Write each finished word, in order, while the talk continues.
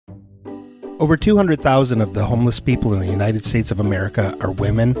Over 200,000 of the homeless people in the United States of America are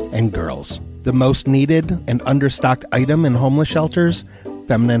women and girls. The most needed and understocked item in homeless shelters?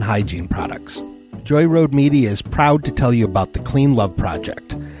 Feminine hygiene products. Joy Road Media is proud to tell you about the Clean Love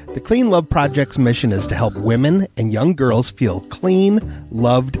Project. The Clean Love Project's mission is to help women and young girls feel clean,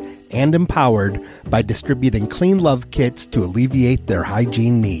 loved, and empowered by distributing Clean Love kits to alleviate their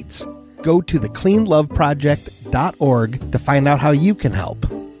hygiene needs. Go to thecleanloveproject.org to find out how you can help.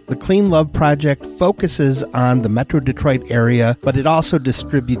 The Clean Love Project focuses on the Metro Detroit area, but it also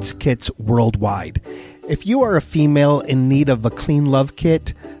distributes kits worldwide. If you are a female in need of a Clean Love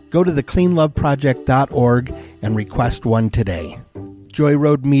kit, go to thecleanloveproject.org and request one today. Joy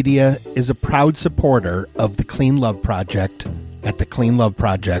Road Media is a proud supporter of the Clean Love Project at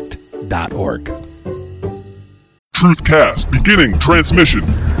thecleanloveproject.org. Truthcast beginning transmission.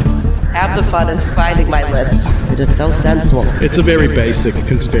 Half the fun is finding my lips. It is so sensual. It's a very basic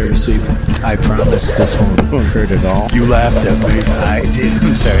conspiracy. I promise this won't hurt at all. You laughed at me. I did.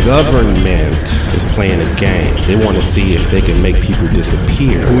 I'm sorry. Government is playing a game. They want to see if they can make people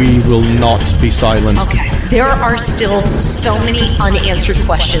disappear. We will not be silenced. Okay. There are still so many unanswered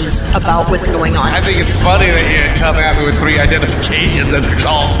questions about what's going on. I think it's funny that you come at me with 3 identifications and they're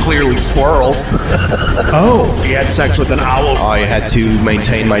all clearly squirrels. Oh, he had sex with an owl. I had to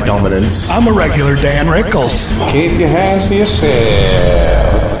maintain my dominance. I'm a regular Dan Rickles. Keep your hands to yourself.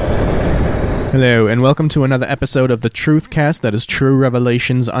 Hello, and welcome to another episode of the Truthcast, that is true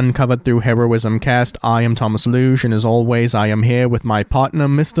revelations uncovered through Heroism Cast. I am Thomas Luge, and as always, I am here with my partner,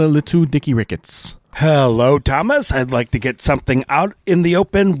 Mr. Little Dicky Ricketts. Hello, Thomas. I'd like to get something out in the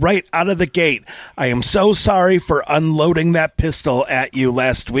open right out of the gate. I am so sorry for unloading that pistol at you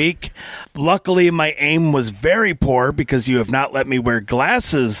last week. Luckily, my aim was very poor because you have not let me wear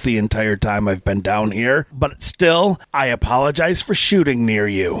glasses the entire time I've been down here. But still, I apologize for shooting near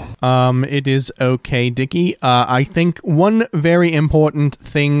you. It is okay, Dicky. I think one very important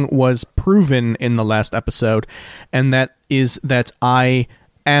thing was proven in the last episode, and that is that I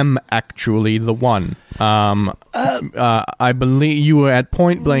am actually the one. I believe you were at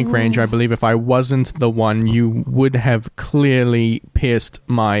point blank range. I believe if I wasn't the one, you would have clearly pierced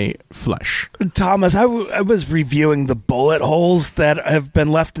my flesh. Thomas, I was reviewing the bullet holes that have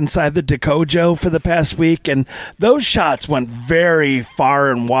been left inside the Decojo for the past week, and those shots went very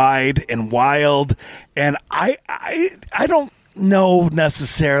far and wide and wild, and I don't know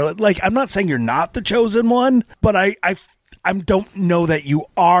necessarily, like, I'm not saying you're not the chosen one, but I don't know that you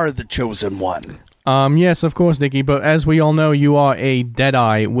are the chosen one. Yes, of course, Dickie, but as we all know, you are a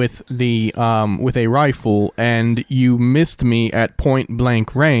Deadeye with a rifle, and you missed me at point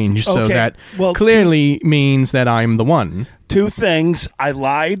blank range, so that clearly means that I'm the one. 2 things. I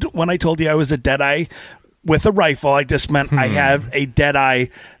lied when I told you I was a Deadeye with a rifle. I just meant I have a Deadeye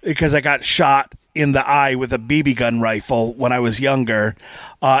because I got shot in the eye with a BB gun rifle when I was younger.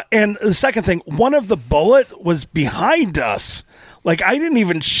 And the second thing, one of the bullet was behind us. Like, I didn't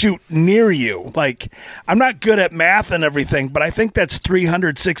even shoot near you. Like, I'm not good at math and everything, but I think that's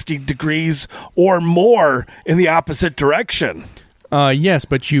 360 degrees or more in the opposite direction. Yes,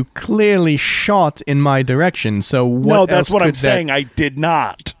 but you clearly shot in my direction, so what No, that's else what could I'm saying. I did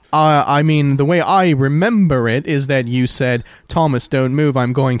not. I mean, the way I remember it is that you said, Thomas, don't move,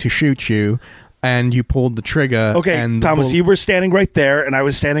 I'm going to shoot you. And you pulled the trigger. Okay, and Thomas, you were standing right there, and I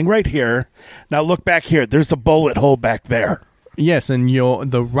was standing right here. Now look back here. There's a bullet hole back there. Yes, and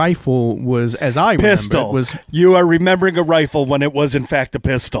the rifle was, as I pistol. remember, was. You are remembering a rifle when it was in fact a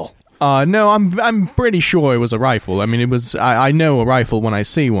pistol. No, I'm pretty sure it was a rifle. I mean, it was. I know a rifle when I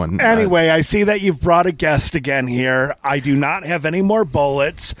see one. Anyway, I see that you've brought a guest again here. I do not have any more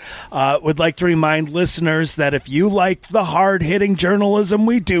bullets. Would like to remind listeners that if you like the hard-hitting journalism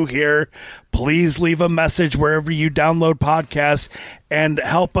we do here, please leave a message wherever you download podcasts and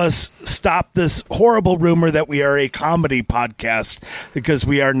help us stop this horrible rumor that we are a comedy podcast, because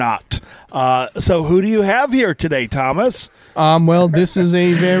we are not. So who do you have here today, Thomas? Well, this is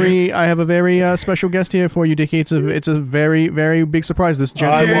I have a very special guest here for you, Dickie. It's a very, very big surprise. This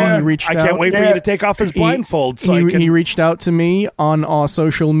gentleman, he reached out. I can't wait for you to take off his blindfold. He reached out to me on our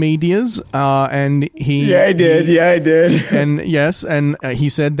social medias, and he... Yeah, I did. And yes, and he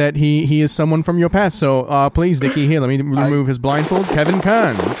said that he is someone from your past. So please, Dickie, here, let me remove his blindfold. Kevin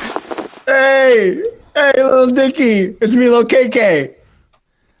Kearns. Hey, little Dickie. It's me, little KK.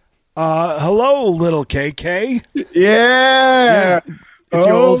 Hello, little KK. Yeah. It's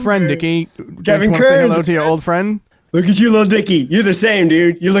your old friend, Dickie. Kevin Kearns. Say hello to your old friend? Look at you, little Dickie. You're the same,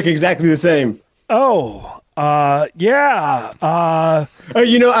 dude. You look exactly the same. Oh, Yeah. I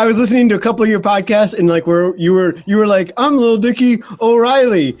was listening to a couple of your podcasts, and like where you were like, I'm Little Dickie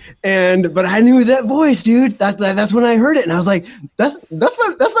O'Reilly, but I knew that voice, dude. That's when I heard it, and I was like, that's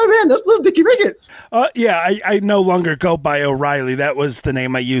my man. That's Little Dickie Ricketts. Yeah. I no longer go by O'Reilly. That was the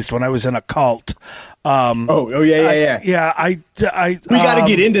name I used when I was in a cult. Yeah. We got to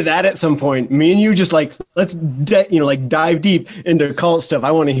get into that at some point. Me and you just like let's dive deep into cult stuff. I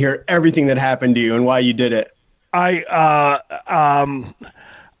want to hear everything that happened to you and why you did it.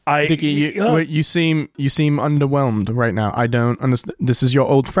 Dickie, you seem underwhelmed right now. I don't understand. This is your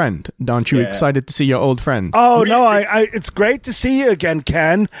old friend. Aren't you excited to see your old friend? Oh no, it's great to see you again,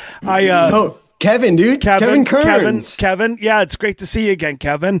 Ken. Kevin, dude, Kevin Kearns. Kevin. Yeah, it's great to see you again,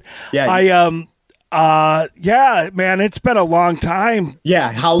 Kevin. Yeah, yeah, man, it's been a long time.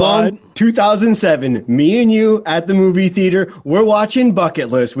 Yeah, how long? 2007. Me and you at the movie theater. We're watching Bucket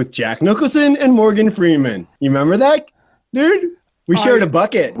List with Jack Nicholson and Morgan Freeman. You remember that, dude? We shared a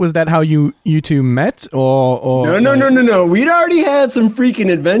bucket. Was that how you two met, or No. We'd already had some freaking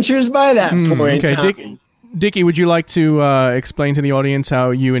adventures by that point. Okay, Dickie, would you like to explain to the audience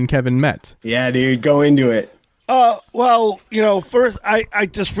how you and Kevin met? Yeah, dude, go into it. Well, first, I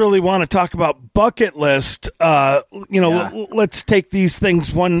just really want to talk about Bucket List. Let's take these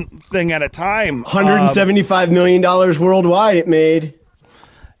things one thing at a time. $175 million worldwide it made.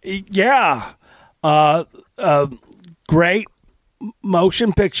 Yeah. Great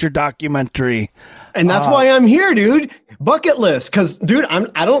motion picture documentary. And that's why I'm here, dude. Bucket List. Because, dude,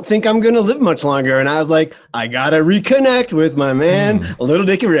 I don't think I'm going to live much longer. And I was like, I got to reconnect with my man, Little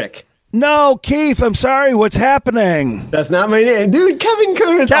Dickie Rick. No, Keith, I'm sorry. What's happening? That's not my name. Dude, Kevin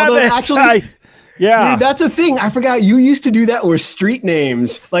Kearns. Kevin, yeah. Dude, that's a thing. I forgot you used to do that with street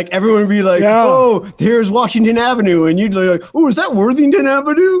names. Like, everyone would be like, oh, here's Washington Avenue. And you'd be like, oh, is that Worthington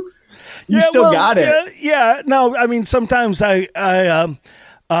Avenue? You still got it. Yeah. No, I mean, sometimes I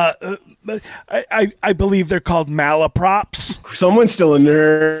believe they're called malaprops. Someone's still a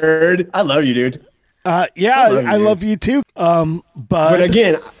nerd. I love you, dude. I love you too. But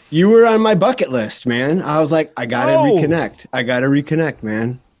again, you were on my bucket list, man. I was like, I gotta reconnect,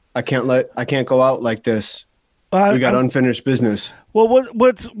 man. I can't go out like this. We got unfinished business. Well,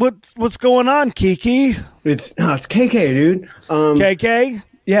 what's going on, Kiki? It's KK, dude. KK?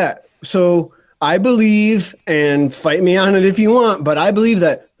 Yeah. So I believe, and fight me on it if you want, but I believe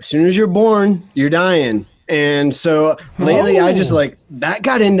that as soon as you're born, you're dying. And so lately I just that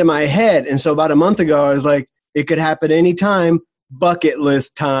got into my head. And so about a month ago, I was like, it could happen anytime. Bucket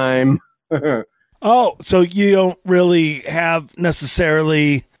list time. Oh, so you don't really have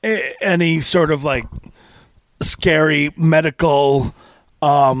necessarily any sort of scary medical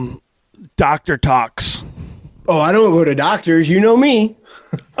doctor talks. Oh, I don't go to doctors. You know me.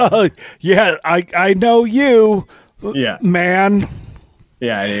 Yeah, I know you. Yeah, man.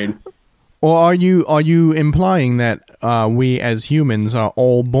 Yeah, dude. Or are you implying that we as humans are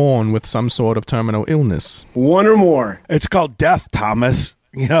all born with some sort of terminal illness? One or more. It's called death, Thomas.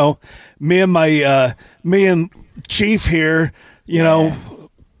 Me and Chief here, we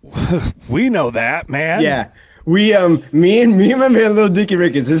know that, man. Yeah. Me and my man, Little Dickie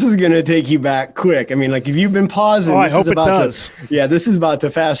Ricketts, this is going to take you back quick. I mean, if you've been pausing, I hope it does. This is about to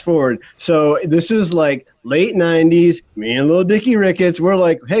fast forward. So this is late 90s. Me and Little Dickie Ricketts, we're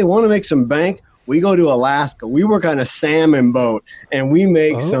like, hey, want to make some bank? We go to Alaska. We work on a salmon boat, and we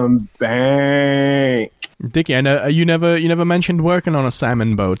make some bank. Dickie, I know you never mentioned working on a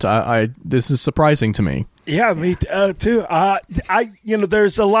salmon boat. This is surprising to me. Yeah, me too.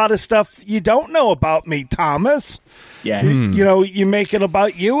 There's a lot of stuff you don't know about me, Thomas. Yeah. You make it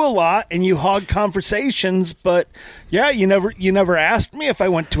about you a lot, and you hog conversations. But yeah, you never asked me if I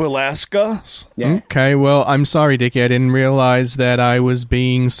went to Alaska. Yeah. Okay, well, I'm sorry, Dickie. I didn't realize that I was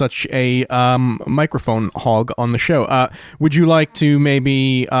being such a microphone hog on the show. Would you like to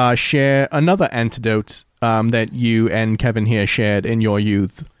maybe share another antidote that you and Kevin here shared in your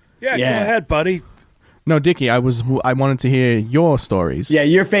youth? Yeah. Go ahead, buddy. No, Dickie, I wanted to hear your stories. Yeah,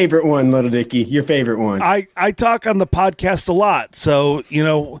 your favorite one, Little Dickie. Your favorite one. I talk on the podcast a lot, so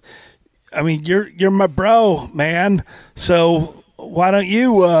I mean, you're my bro, man. So why don't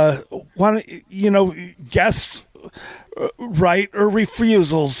you guess right or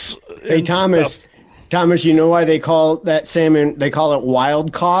refusals? Hey, Thomas. Stuff. Thomas, you know why they call that salmon? They call it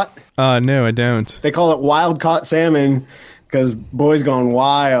wild caught. No, I don't. They call it wild caught salmon. Because boys gone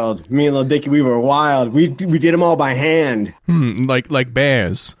wild. Me and Little Dickie, we were wild. We did them all by hand. Like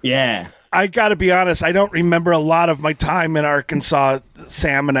bears. Yeah. I got to be honest. I don't remember a lot of my time in Arkansas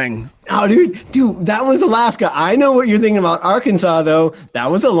salmoning. Oh, dude, that was Alaska. I know what you're thinking about Arkansas, though. That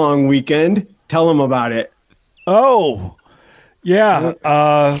was a long weekend. Tell them about it. Oh,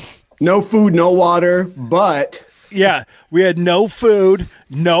 yeah. No food, no water, but... Yeah, we had no food,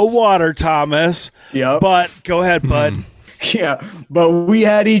 no water, Thomas. Yep. But go ahead, bud. Yeah, but we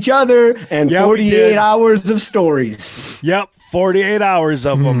had each other and 48 hours of stories. Yep, 48 hours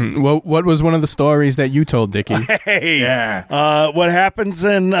of them. Well, what was one of the stories that you told, Dickie? Hey, yeah. What happens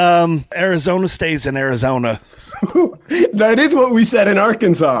in Arizona stays in Arizona. That is what we said in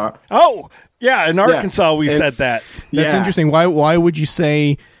Arkansas. Oh, yeah, in Arkansas we said that. That's interesting. Why would you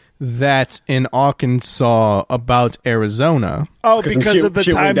say that in Arkansas about Arizona? Oh, because of the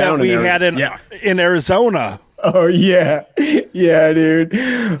time that we had in Arizona. Oh, yeah. Yeah, dude.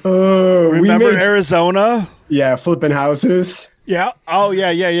 Remember Arizona? Yeah, flipping houses. Yeah. Oh,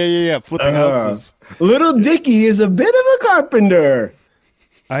 yeah. Flipping houses. Little Dickie is a bit of a carpenter.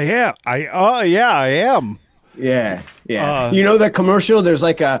 I am. I am. Yeah. You know that commercial? There's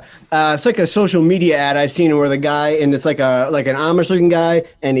like it's like a social media ad I've seen where the guy, and it's like an Amish looking guy,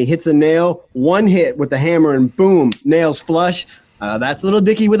 and he hits a nail, one hit with the hammer, and boom, nail's flush. That's Little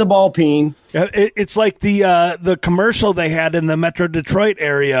Dickie with a ball peen. It's like the commercial they had in the Metro Detroit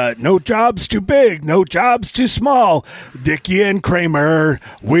area. No job's too big, no job's too small. Dickie and Kramer,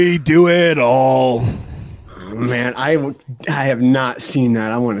 we do it all. Man, I have not seen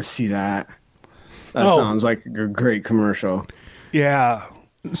that. I want to see that. That sounds like a great commercial. Yeah.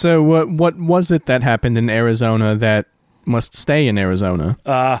 So what was it that happened in Arizona that must stay in Arizona?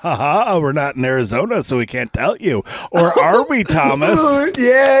 We're not in Arizona, so we can't tell you. Or are we, Thomas?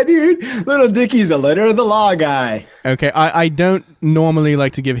 Yeah, dude. Little Dickie's a letter of the law guy. Okay, I don't normally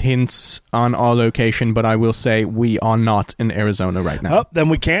like to give hints on our location, but I will say we are not in Arizona right now. Oh, then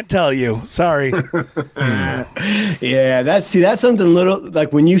we can't tell you. Sorry. Yeah, that's something little,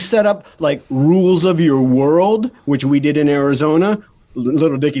 like when you set up like rules of your world, which we did in Arizona,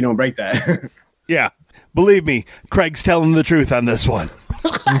 Little Dickie don't break that. Yeah. Believe me, Craig's telling the truth on this one.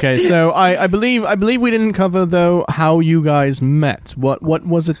 Okay, so I believe we didn't cover though how you guys met. What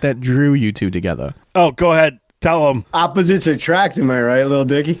was it that drew you two together? Oh, go ahead, tell them. Opposites attract, am I right, Little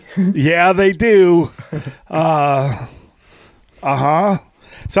Dickie? Yeah, they do. So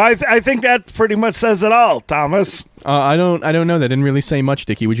I think that pretty much says it all, Thomas. I don't know. That didn't really say much,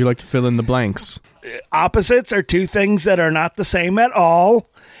 Dickie. Would you like to fill in the blanks? Opposites are two things that are not the same at all.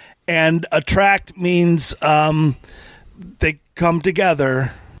 And attract means they come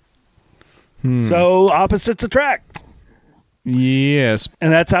together. So opposites attract. Yes.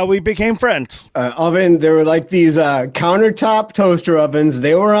 And that's how we became friends. Oven, there were like these countertop toaster ovens.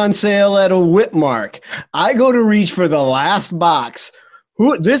 They were on sale at a Whitmark. I go to reach for the last box.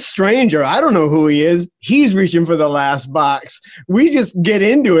 This stranger, I don't know who he is. He's reaching for the last box. We just get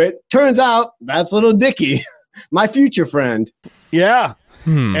into it. Turns out that's Little Dickie, my future friend. Yeah.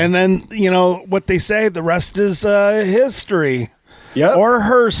 And then, you know, what they say, the rest is history. Yep. Or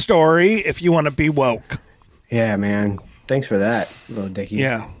her story, if you want to be woke. Yeah, man. Thanks for that, Little Dickie.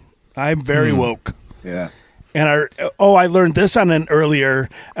 Yeah. I'm very woke. Yeah. And I learned this on an earlier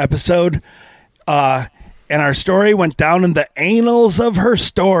episode. And our story went down in the annals of her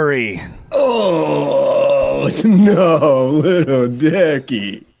story. Oh, no, Little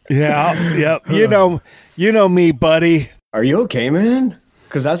Dickie. Yeah. Yep. You know me, buddy. Are you okay, man?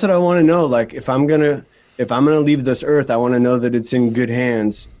 Because that's what I want to know. Like, if I'm gonna leave this earth, I want to know that it's in good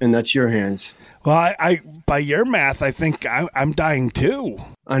hands, and that's your hands. Well, I by your math, I think I'm dying too.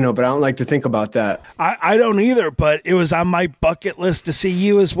 I know, but I don't like to think about that. I don't either, but it was on my bucket list to see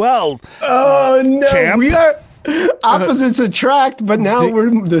you as well. Oh, no. Champ. We are opposites attract, but now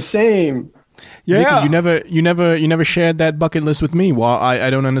we're the same. Dickie, Yeah. you never shared that bucket list with me. Well, I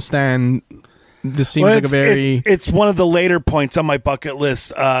don't understand. This seems like a very... It's one of the later points on my bucket list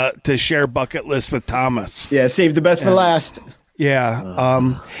to share bucket list with Thomas. Yeah, save the best for last.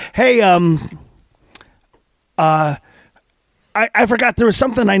 Yeah. Hey, I forgot there was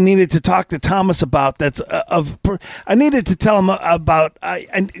something I needed to talk to Thomas about. I needed to tell him about. I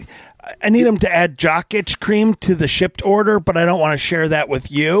need him to add jock itch cream to the shipped order, but I don't want to share that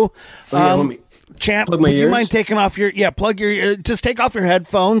with you. Champ, would you mind taking off your just take off your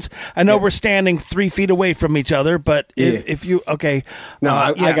headphones. I know we're standing 3 feet away from each other, but if you I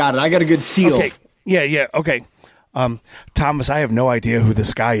got it. I got a good seal. Okay. Yeah. Okay. Thomas, I have no idea who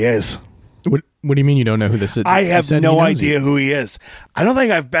this guy is. What do you mean you don't know who this is? I have no idea who he is. I don't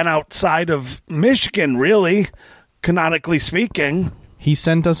think I've been outside of Michigan, really, canonically speaking. He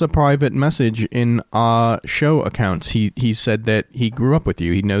sent us a private message in our show accounts. He said that he grew up with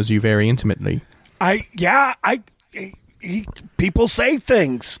you. He knows you very intimately. People say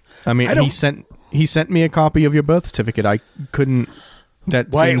things. I mean, he sent me a copy of your birth certificate. I couldn't.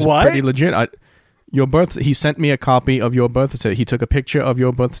 That seems pretty legit. He sent me a copy of your birth certificate. He took a picture of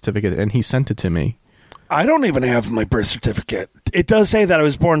your birth certificate and he sent it to me. I don't even have my birth certificate. It does say that I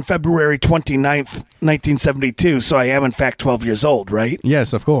was born February 29th, 1972, so I am in fact 12 years old, right?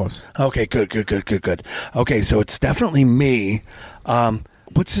 Yes, of course. Okay, good. Okay, so it's definitely me.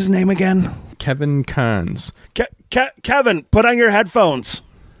 What's his name again? Kevin Kearns. Kevin, put on your headphones.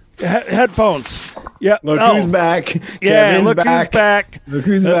 Headphones. Yeah. Look who's back. Yeah, Kevin's look who's back. Look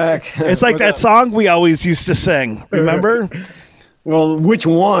who's back. It's like that song we always used to sing. Remember? Well, which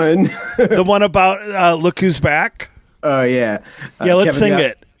one? The one about Look Who's Back? Oh, yeah. Yeah, let's sing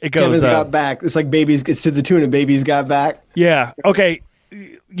it. It goes, Kevin's got back. It's like Baby's, it's to the tune of Baby's Got Back. Yeah. Okay.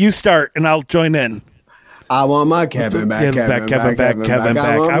 You start and I'll join in. I want my Kevin back. Kevin back.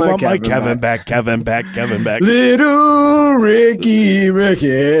 I want my Kevin back. Kevin back. Little Ricky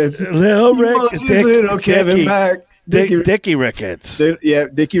Ricketts. Little Kevin back. Dickie Ricketts. Yeah,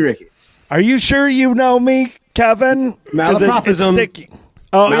 Dickie Ricketts. Are you sure you know me, Kevin? Malapropism.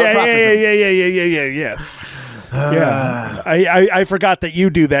 Oh, yeah. I forgot that you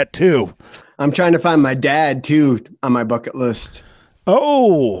do that too. I'm trying to find my dad too on my bucket list.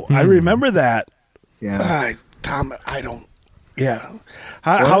 Oh, I remember that. Yeah. Tom, I don't. Yeah.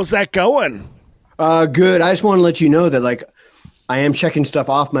 How's that going? Good. I just want to let you know that, like, I am checking stuff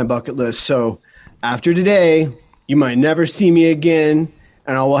off my bucket list. So after today, you might never see me again,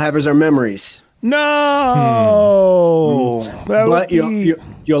 and all we'll have is our memories. No. But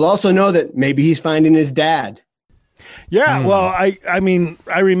you'll also know that maybe he's finding his dad. Yeah. Well, I mean,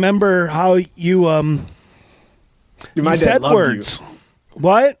 I remember how you my you said words. You.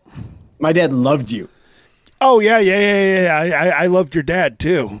 What? My dad loved you. Oh yeah. I loved your dad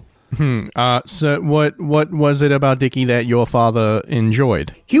too. So what was it about Dickie that your father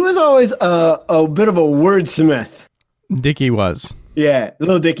enjoyed? He was always a bit of a wordsmith. Dickie was. Yeah,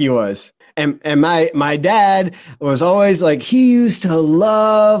 little Dickie was. And my dad was always like, he used to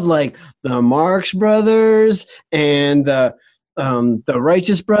love like the Marx Brothers and the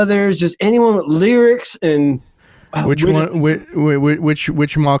Righteous Brothers, just anyone with lyrics and which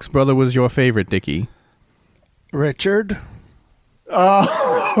Marx brother was your favorite, Dickie? Richard.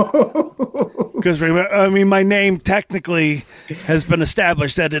 Oh, because I mean, my name technically has been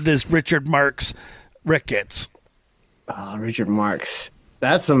established that it is Richard Marx Ricketts. Oh, Richard Marx.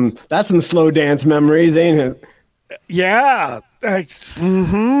 That's some slow dance memories, ain't it? Yeah.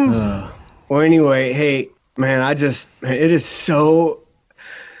 Well, anyway, hey, man, it is so,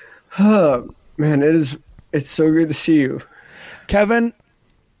 man, it's so good to see you. Kevin,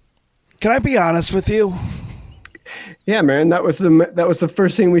 can I be honest with you? Yeah, man, that was the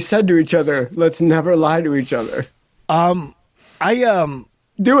first thing we said to each other. Let's never lie to each other.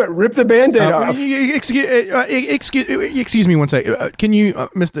 Do it. Rip the Band-Aid off. Excuse me one sec. Can you,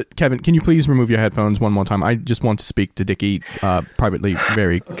 Mr. Kevin, can you please remove your headphones one more time? I just want to speak to Dickie privately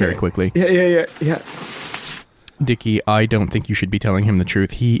very quickly. Yeah. Dickie, I don't think you should be telling him the truth.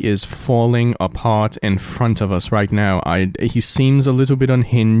 He is falling apart in front of us right now. He seems a little bit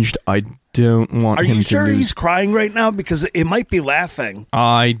unhinged. I don't want him to. Are you sure he's crying right now? Because it might be laughing.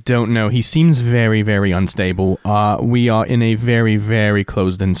 I don't know. He seems very, very unstable. We are in a very, very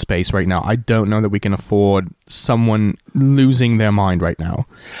closed-in space right now. I don't know that we can afford someone losing their mind right now.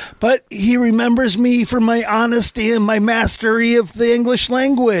 But he remembers me for my honesty and my mastery of the English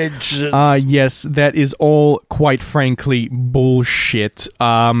language. Yes, that is all, quite frankly, bullshit.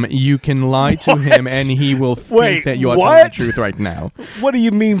 You can lie to him and he will think that you are telling the truth right now. What do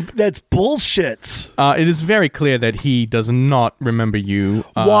you mean that's bullshit? It is very clear that he does not remember you.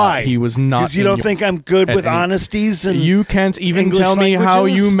 Why? He was not. Because you don't think I'm good with honesties and you can't even English tell me languages? how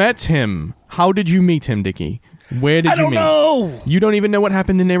you met him. How did you meet him, Dickie? Where did you meet? I don't know. You don't even know what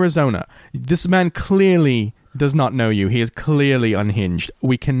happened in Arizona. This man clearly does not know you. He is clearly unhinged.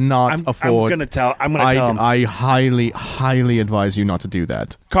 We cannot afford. I'm going to tell him. I highly, highly advise you not to do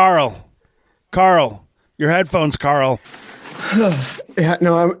that. Carl, your headphones, Carl.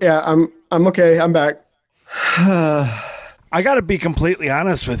 I'm okay. I'm back. I got to be completely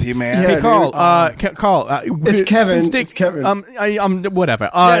honest with you, man. Hey, Carl. Carl. It's Kevin. It's Kevin. Whatever.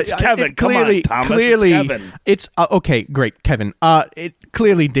 It's Kevin. Come on, Thomas. Clearly, it's Kevin. It's okay. Great, Kevin.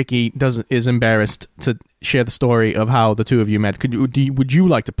 Clearly, Dickie is embarrassed to share the story of how the two of you met. Would you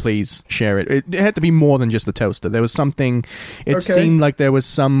like to please share it? It had to be more than just the toaster. There was something. It seemed like there was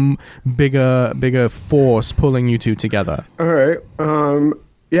some bigger force pulling you two together. All right.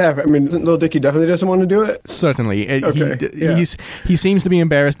 Yeah, I mean, little Dickie definitely doesn't want to do it. Certainly. He seems to be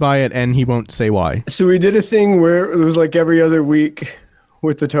embarrassed by it, and he won't say why. So we did a thing where it was like every other week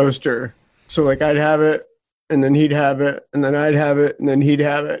with the toaster. So like I'd have it, and then he'd have it, and then I'd have it, and then he'd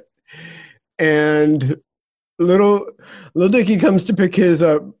have it. and little Dickie comes to pick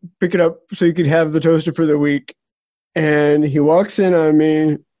it up so he could have the toaster for the week. And he walks in on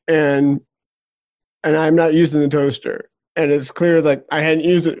me, and I'm not using the toaster. And it's clear like I hadn't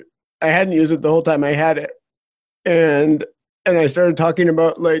used it the whole time I had it. And I started talking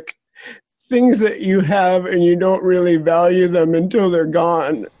about like things that you have and you don't really value them until they're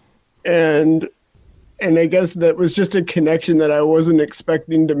gone. And I guess that was just a connection that I wasn't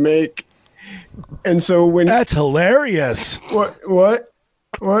expecting to make. And so when that's hilarious. What do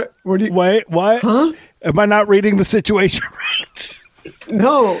you wait? What? Huh? Am I not reading the situation right?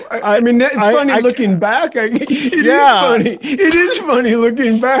 No, I mean it's funny looking back. It is funny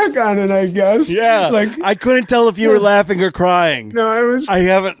looking back on it. I guess. Yeah. Like I couldn't tell if you were laughing or crying. No, I was. I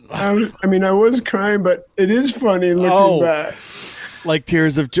haven't. I was crying, but it is funny looking back. Like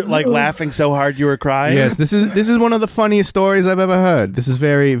tears of like laughing so hard you were crying. Yes, this is one of the funniest stories I've ever heard. This is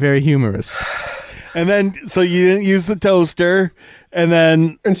very, very humorous. And then, so you didn't use the toaster,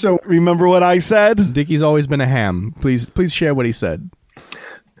 and so remember what I said? Dickie's always been a ham. Please share what he said.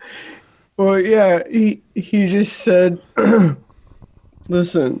 Well, yeah, he just said,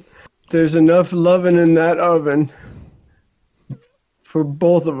 listen, there's enough loving in that oven for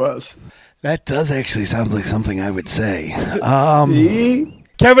both of us. That does actually sound like something I would say.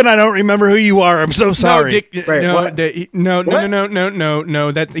 Kevin, I don't remember who you are. I'm so sorry. No,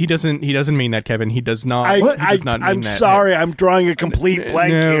 no. That he doesn't mean that, Kevin. He does not. He does not mean I'm that. sorry. I'm drawing a complete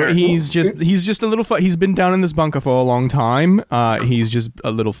blank here. He's just a little. He's been down in this bunker for a long time. He's just a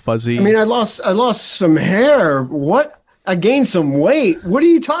little fuzzy. I mean, I lost some hair. What? I gained some weight. What are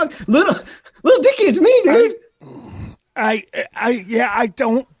you talking? Little Dickie, it's me, dude. I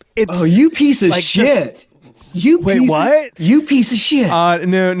don't. It's you piece of shit. You what? You piece of shit.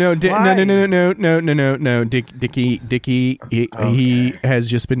 No. Dickie. He has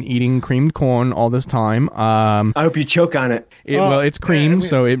just been eating creamed corn all this time. I hope you choke on it. Well, it's cream,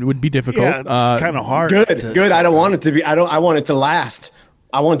 so it would be difficult. Yeah, it's kind of hard. Good. I don't want it to be. I want it to last.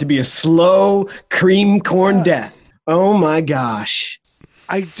 I want it to be a slow cream corn death. Oh my gosh.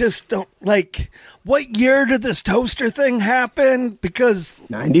 I just don't like. What year did this toaster thing happen? Because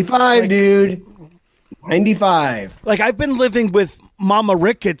 95, dude. 95. Like I've been living with Mama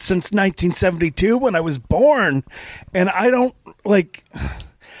Ricketts since 1972 when I was born, and I don't like.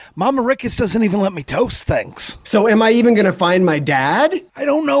 Mama Ricketts doesn't even let me toast things. So am I even going to find my dad? I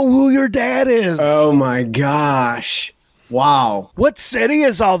don't know who your dad is. Oh my gosh. Wow. What city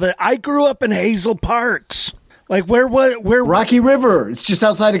is all that? I grew up in Hazel Parks. Like where Rocky River. It's just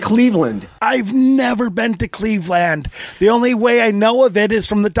outside of Cleveland. I've never been to Cleveland. The only way I know of it is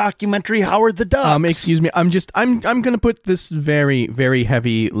from the documentary Howard the Duck. Excuse me. I'm going to put this very, very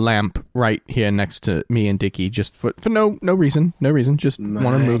heavy lamp right here next to me and Dickie just for no reason. No reason. Just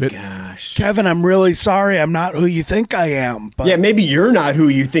want to move it. Gosh. Kevin, I'm really sorry. I'm not who you think I am. But yeah, maybe you're not who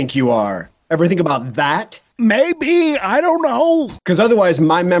you think you are. Ever think about that? Maybe. I don't know. Because otherwise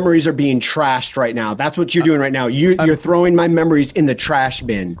my memories are being trashed right now. That's what you're doing right now. You're throwing my memories in the trash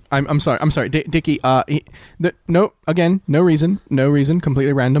bin. I'm sorry. Dickie, no reason,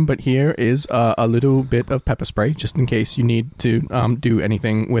 completely random, but here is a little bit of pepper spray just in case you need to do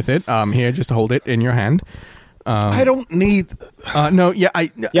anything with it. Here, just hold it in your hand. I don't need. I'm not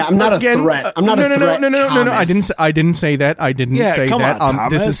a threat. I'm not a threat. No. I didn't say that. I didn't say come that. On,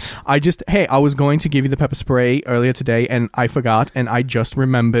 Thomas. I was going to give you the pepper spray earlier today, and I forgot, and I just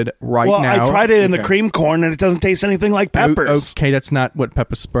remembered now. Well, I tried it in the cream corn, and it doesn't taste anything like peppers. Okay, that's not what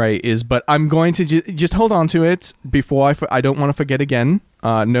pepper spray is, but I'm going to just hold on to it before I don't want to forget again.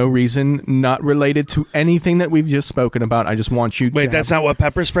 No reason, not related to anything that we've just spoken about. I just want you to... Wait, that's not what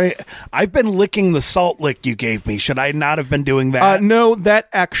pepper spray... I've been licking the salt lick you gave me. Should I not have been doing that? No, that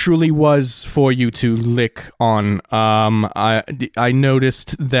actually was for you to lick on. I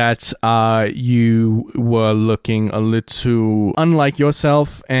noticed that you were looking a little unlike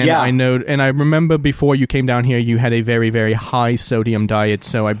yourself, and I remember before you came down here, you had a very, very high sodium diet,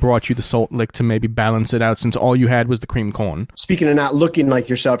 so I brought you the salt lick to maybe balance it out, since all you had was the cream corn. Speaking of not looking like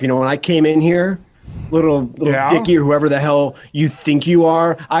yourself, when I came in here, little Dickie or whoever the hell you think you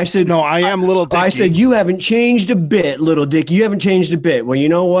are, I said, no, I am little Dickie. I said, you haven't changed a bit, little Dickie. You haven't changed a bit. Well, you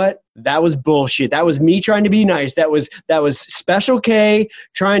know what? That was bullshit. That was me trying to be nice. That was Special K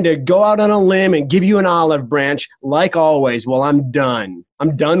trying to go out on a limb and give you an olive branch like always. Well, I'm done.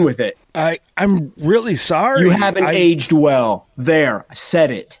 I'm done with it. I'm really sorry. You haven't aged well. There, I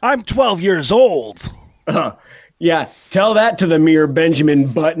said it. I'm 12 years old. Yeah, tell that to the mere Benjamin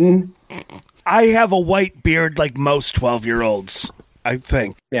Button. I have a white beard like most 12-year-olds, I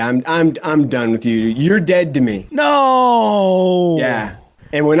think. Yeah, I'm done with you. You're dead to me. No. Yeah.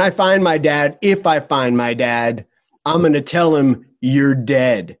 And when I find my dad, if I find my dad, I'm going to tell him you're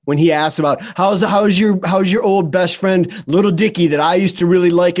dead. When he asks about how's your old best friend, Little Dicky, that I used to really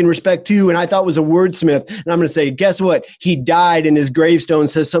like and respect too, and I thought was a wordsmith, and I'm going to say, guess what? He died, and his gravestone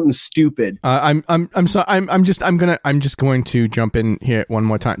says something stupid. I'm sorry. I'm just going to jump in here one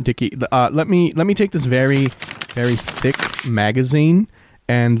more time, Dicky. Let me take this very, very thick magazine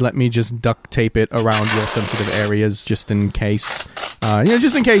and let me just duct tape it around your sensitive areas, just in case.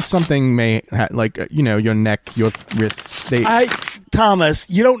 Just in case something may, your neck, your wrists. Thomas,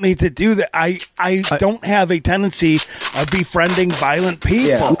 you don't need to do that. I don't have a tendency of befriending violent people.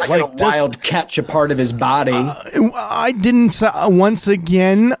 Yeah, I'm not like wild catch a part of his body. I didn't. Once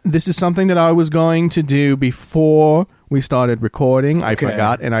again, this is something that I was going to do before we started recording. I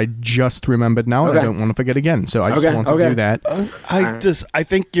forgot, and I just remembered now, and I don't want to forget again. So I just want to do that.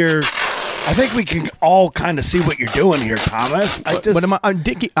 I think we can all kind of see what you're doing here, Thomas.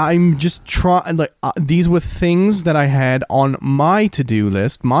 Dickie, I'm just trying. These were things that I had on my to-do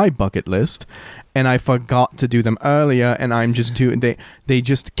list, my bucket list, and I forgot to do them earlier. And I'm just doing. They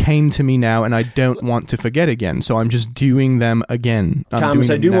just came to me now, and I don't want to forget again. So I'm just doing them again. Thomas,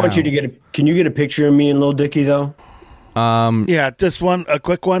 I do want you to get. Can you get a picture of me and Little Dicky though? Yeah, just a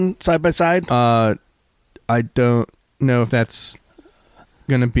quick one, side by side. I don't know if that's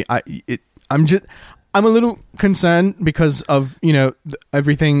gonna be. I'm a little concerned because of,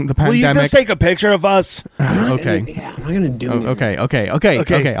 everything, the pandemic. Will you just take a picture of us? Okay. Yeah, I'm not going to do it. Okay. I'll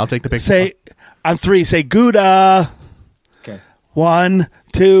take the picture. Say, on 3, say Gouda. Okay. 1,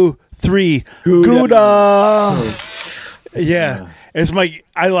 2, 3. Gouda. Yeah.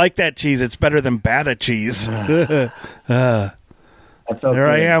 I like that cheese. It's better than Bata cheese. There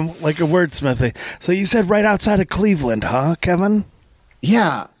I am, like a wordsmith. So you said right outside of Cleveland, huh, Kevin?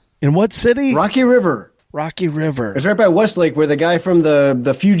 Yeah. In what city? Rocky River. Rocky River. It's right by Westlake, where the guy from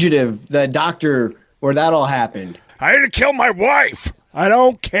the Fugitive, the doctor, where that all happened. I had to kill my wife. I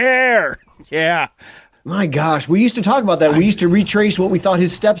don't care. Yeah. My gosh, we used to talk about that. We used to retrace what we thought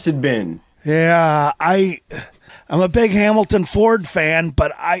his steps had been. Yeah, I'm a big Hamilton Ford fan,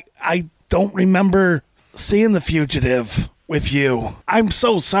 but I don't remember seeing The Fugitive with you. I'm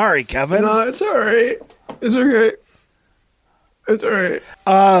so sorry, Kevin. No, it's all right. It's okay. It's all right.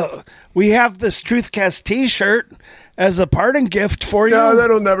 We have this Truthcast t-shirt as a parting gift for you. No,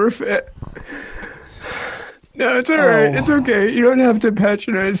 that'll never fit. No, it's all right. It's okay. You don't have to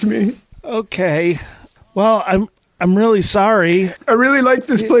patronize me. Okay. Well, I'm really sorry. I really like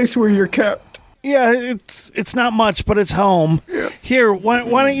this place where you're kept. Yeah, it's not much, but it's home. Yeah. Here, why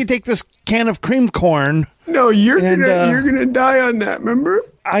don't you take this can of cream corn? No, you're gonna die on that. Remember?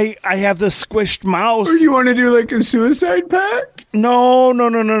 I have this squished mouse. Or you want to do like a suicide pact? No.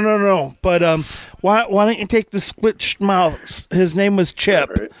 But why don't you take the squished mouse? His name was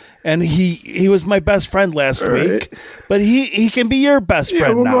Chip, and he was my best friend last week. But he can be your best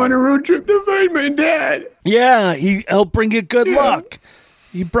friend we'll now. go on a road trip to find my dad. Yeah, he'll bring you good luck.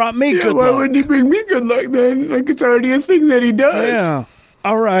 He brought me good luck. Why wouldn't he bring me good luck then? Like, it's already a thing that he does. Yeah.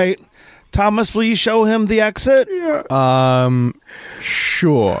 All right. Thomas, will you show him the exit? Yeah.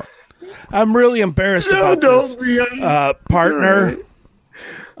 Sure. I'm really embarrassed about this, partner.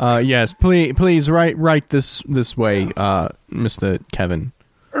 Yes, please write this way, Mr. Kevin.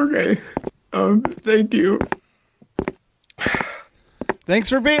 Okay. Thank you. Thanks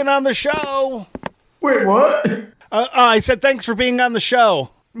for being on the show. Wait, what? I said thanks for being on the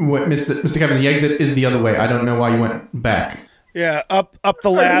show. What, Mr. Kevin, the exit is the other way. I don't know why you went back. Yeah, up the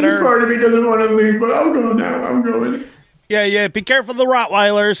ladder. This part of me doesn't want to leave, but I'll go now. I'm going. Yeah. Be careful of the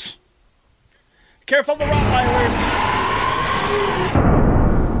Rottweilers. Careful of the Rottweilers.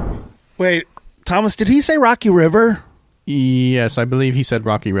 Wait, Thomas, did he say Rocky River? Yes, I believe he said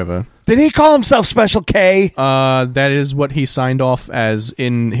Rocky River. Did he call himself Special K? That is what he signed off as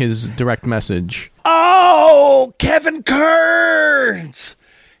in his direct message. Oh, Kevin Kearns!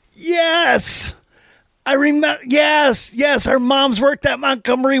 Yes! I remember, yes, our moms worked at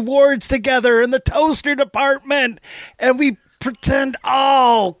Montgomery Ward's together in the toaster department, and we pretend,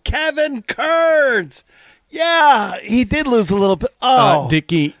 Kevin Kearns! Yeah, he did lose a little bit.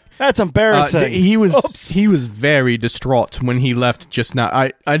 Dickie... That's embarrassing. He was very distraught when he left just now.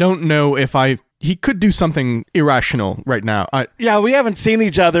 I don't know if I he could do something irrational right now. Yeah, we haven't seen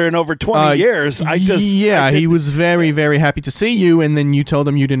each other in over 20 years. He was very, very happy to see you, and then you told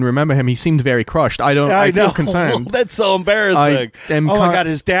him you didn't remember him. He seemed very crushed. I feel concerned. That's so embarrassing. My God,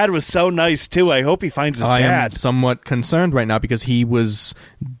 his dad was so nice, too. I hope he finds his dad. I am somewhat concerned right now because he was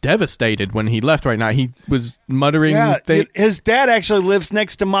devastated when he left right now. He was muttering. Yeah, his dad actually lives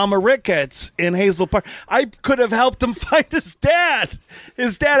next to Mama Ricketts in Hazel Park. I could have helped him find his dad.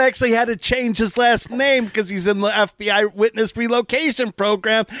 His dad actually had to change his last name because he's in the FBI witness relocation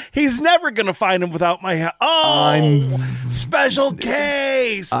program. He's never going to find him without my help. Special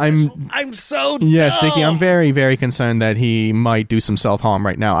case. I'm so dumb. Yes, Dickie, I'm very, very concerned that he might do some self-harm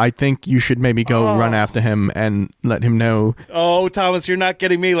right now. I think you should maybe go run after him and let him know. Oh, Thomas, you're not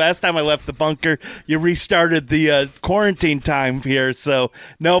getting me. Last time I left the bunker, you restarted the quarantine time here. So,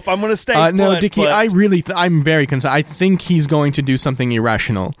 nope, I'm going to stay No, Dickie, I'm very concerned. I think he's going to do something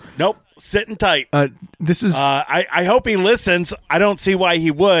irrational. Nope. Sitting tight. This is. I hope he listens. I don't see why he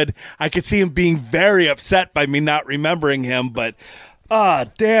would. I could see him being very upset by me not remembering him, but.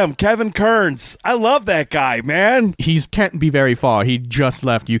 Damn, Kevin Kearns. I love that guy, man. He can't be very far. He just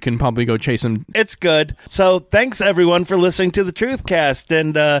left. You can probably go chase him. It's good. So thanks, everyone, for listening to the Truthcast.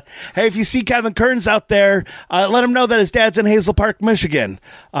 And, hey, if you see Kevin Kearns out there, let him know that his dad's in Hazel Park, Michigan.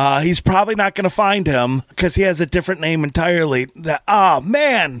 He's probably not going to find him because he has a different name entirely.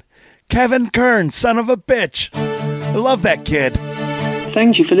 Man. Kevin Kearns, son of a bitch. I love that kid.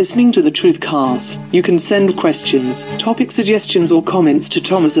 Thank you for listening to the Truthcast. You can send questions, topic suggestions, or comments to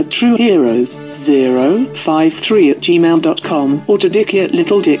Thomas at TrueHeroes053@gmail.com or to Dickie at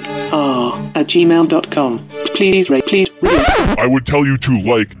littledicr@gmail.com. Please rate. I would tell you to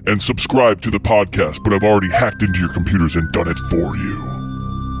like and subscribe to the podcast, but I've already hacked into your computers and done it for you.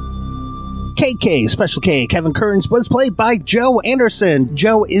 KK, Special K, Kevin Kearns was played by Joe Anderson.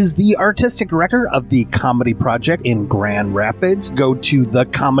 Joe is the artistic director of the Comedy Project in Grand Rapids. Go to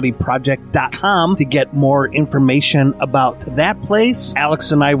thecomedyproject.com to get more information about that place.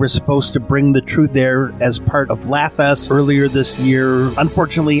 Alex and I were supposed to bring the truth there as part of LaughFest earlier this year.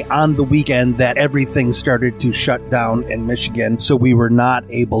 Unfortunately, on the weekend that everything started to shut down in Michigan, so we were not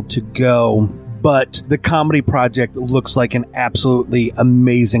able to go. But the Comedy Project looks like an absolutely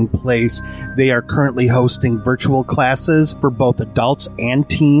amazing place. They are currently hosting virtual classes for both adults and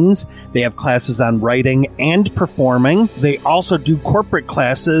teens. They have classes on writing and performing. They also do corporate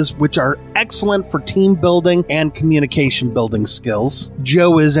classes, which are excellent for team building and communication building skills.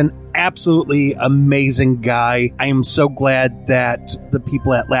 Joe is an absolutely amazing guy. I am so glad that the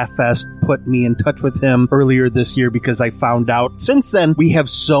people at LaughFest put me in touch with him earlier this year because I found out since then we have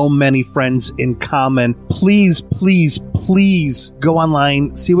so many friends in common. Please, please, please go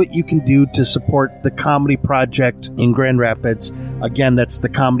online, see what you can do to support the Comedy Project in Grand Rapids. Again, that's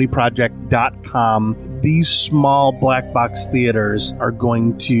thecomedyproject.com. These small black box theaters are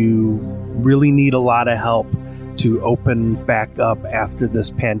going to really need a lot of help to open back up after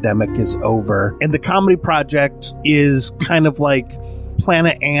this pandemic is over. And the Comedy Project is kind of like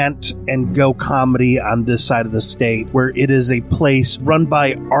Planet Ant and Go Comedy on this side of the state, where it is a place run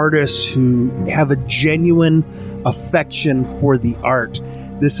by artists who have a genuine affection for the art.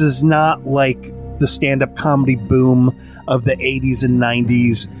 This is not like the stand-up comedy boom of the 80s and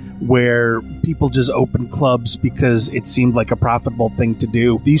 90s, where people just opened clubs because it seemed like a profitable thing to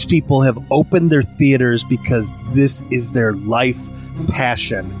do. These people have opened their theaters because this is their life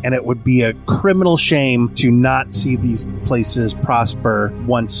passion, and it would be a criminal shame to not see these places prosper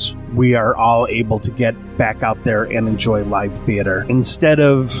once we are all able to get back out there and enjoy live theater. Instead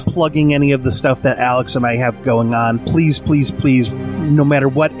of plugging any of the stuff that Alex and I have going on, please, please, please, no matter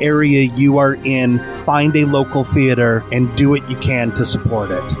what area you are in, find a local theater and do what you can to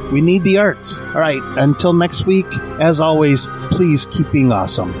support it. We need the arts. All right, until next week, as always, please keep being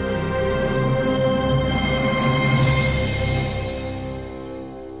awesome.